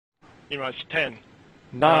T-minus 10,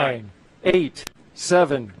 9, 8,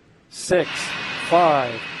 7, 6,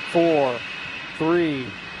 5, 4, 3,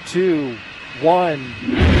 2, 1.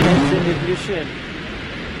 Engine ignition.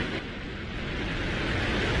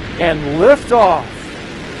 And liftoff.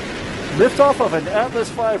 Liftoff of an Atlas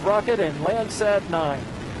V rocket and Landsat 9,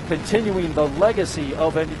 continuing the legacy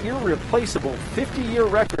of an irreplaceable 50-year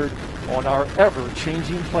record on our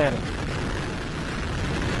ever-changing planet.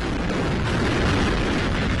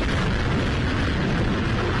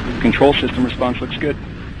 Control system response looks good.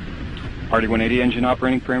 RD-180 engine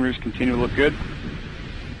operating parameters continue to look good.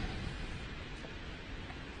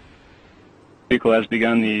 Vehicle has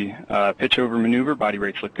begun the pitch over maneuver. Body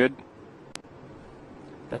rates look good.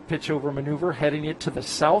 That pitch over maneuver heading it to the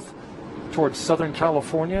south towards Southern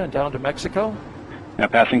California and down to Mexico. Now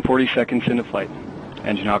passing 40 seconds into flight.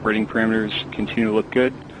 Engine operating parameters continue to look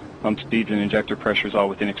good. Pump speeds and injector pressures all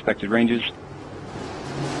within expected ranges.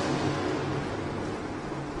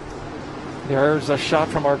 There's a shot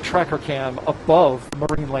from our tracker cam above the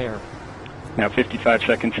marine layer. Now 55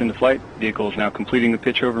 seconds into flight. Vehicle is now completing the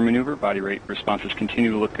pitch over maneuver. Body rate responses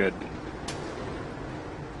continue to look good.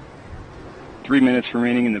 3 minutes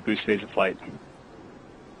remaining in the boost phase of flight.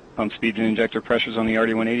 Pump speeds and injector pressures on the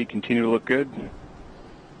RD-180 continue to look good.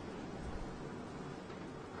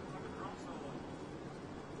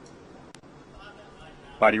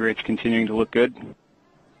 Body rates continuing to look good.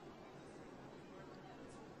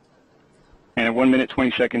 And at 1 minute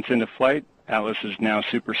 20 seconds into flight, Atlas is now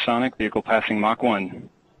supersonic, vehicle passing Mach 1.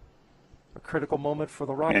 A critical moment for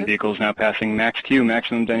the rocket. And vehicle is now passing max Q,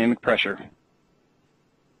 maximum dynamic pressure.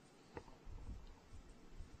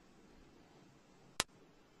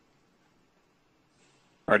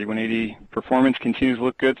 RD-180 performance continues to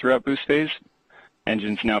look good throughout boost phase.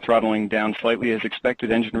 Engine's now throttling down slightly as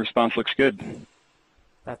expected. Engine response looks good.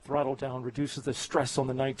 That throttle down reduces the stress on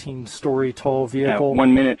the 19-story tall vehicle. At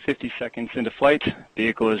 1 minute 50 seconds into flight,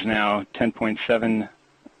 vehicle is now 10.7,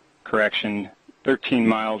 13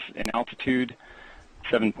 miles in altitude,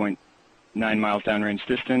 7.9 miles downrange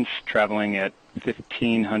distance, traveling at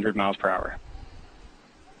 1,500 miles per hour.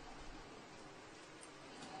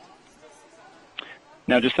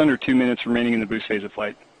 Now just under 2 minutes remaining in the boost phase of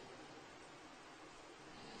flight.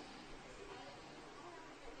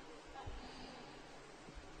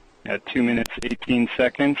 At 2 minutes 18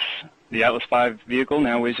 seconds, the Atlas V vehicle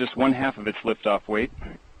now weighs just 1/2 of its liftoff weight.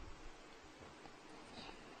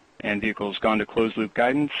 And vehicle's gone to closed loop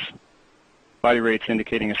guidance. Body rates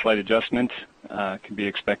indicating a slight adjustment can be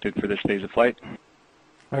expected for this phase of flight.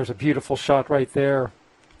 There's a beautiful shot right there,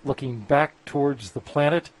 looking back towards the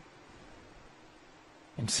planet.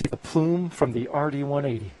 And see the plume from the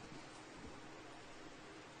RD-180.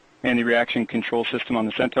 And the reaction control system on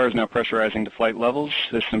the Centaur is now pressurizing to flight levels.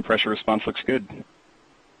 System pressure response looks good.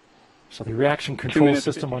 So the reaction control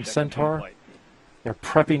system on Centaur, they're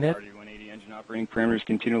prepping it. RD-180 engine operating parameters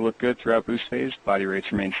continue to look good throughout boost phase. Body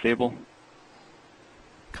rates remain stable.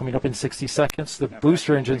 Coming up in 60 seconds, the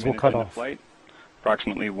booster engines will cut off. Flight.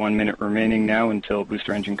 Approximately 1 minute remaining now until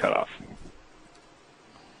booster engine cutoff.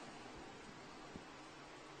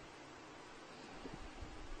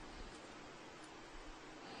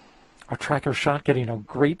 Our tracker shot getting a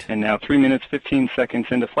great... And now 3 minutes 15 seconds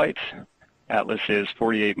into flight. Atlas is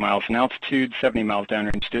 48 miles in altitude, 70 miles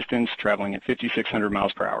downrange distance, traveling at 5,600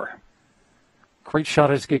 miles per hour. Great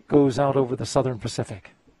shot as it goes out over the southern Pacific.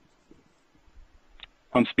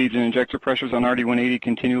 Pump speeds and injector pressures on RD-180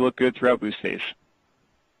 continue to look good throughout boost phase.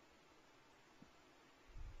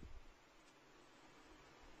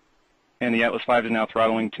 And the Atlas V is now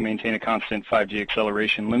throttling to maintain a constant 5G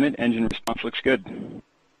acceleration limit. Engine response looks good.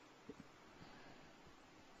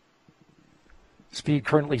 Speed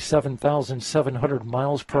currently 7,700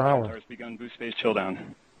 miles per hour. Centaur's begun boost phase chill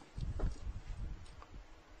down.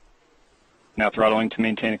 Now throttling to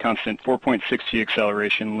maintain a constant 4.6G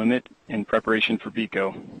acceleration limit in preparation for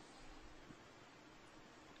BECO.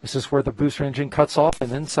 This is where the booster engine cuts off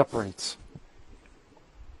and then separates.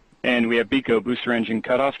 And we have BECO booster engine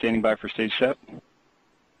cutoff standing by for stage Sept.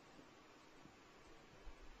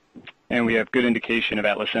 And we have good indication of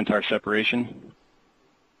Atlas Centaur separation.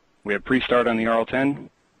 We have pre-start on the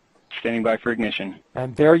RL-10, standing by for ignition.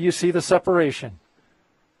 And there you see the separation.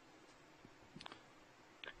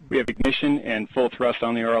 We have ignition and full thrust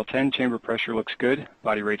on the RL-10. Chamber pressure looks good.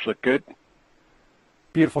 Body rates look good.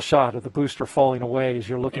 Beautiful shot of the booster falling away as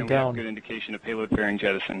you're looking down. And we have good indication of payload fairing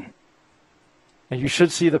jettison. And you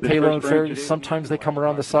should see the payload fairings. Sometimes they come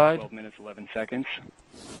around the side. 12 minutes, 11 seconds.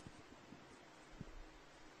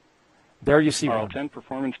 There you see one. RL-10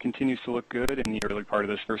 performance continues to look good in the early part of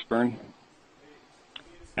this first burn.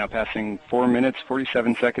 Now passing 4 minutes,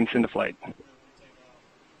 47 seconds into flight.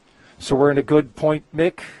 So we're in a good point,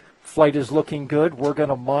 Mick. Flight is looking good. We're going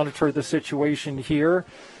to monitor the situation here.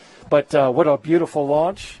 But what a beautiful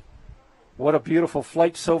launch. What a beautiful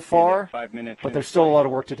flight so far. 5 minutes. But there's still a lot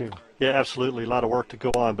of work to do. Yeah, absolutely. A lot of work to go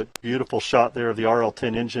on, but beautiful shot there of the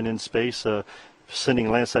RL-10 engine in space, sending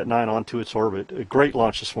Landsat 9 onto its orbit. A great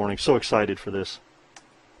launch this morning. So excited for this.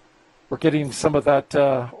 We're getting some of that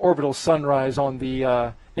orbital sunrise on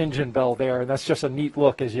the engine bell there, and that's just a neat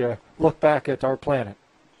look as you look back at our planet.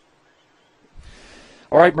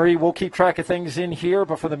 All right, Marie, we'll keep track of things in here,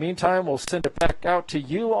 but for the meantime, we'll send it back out to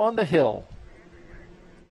you on the hill.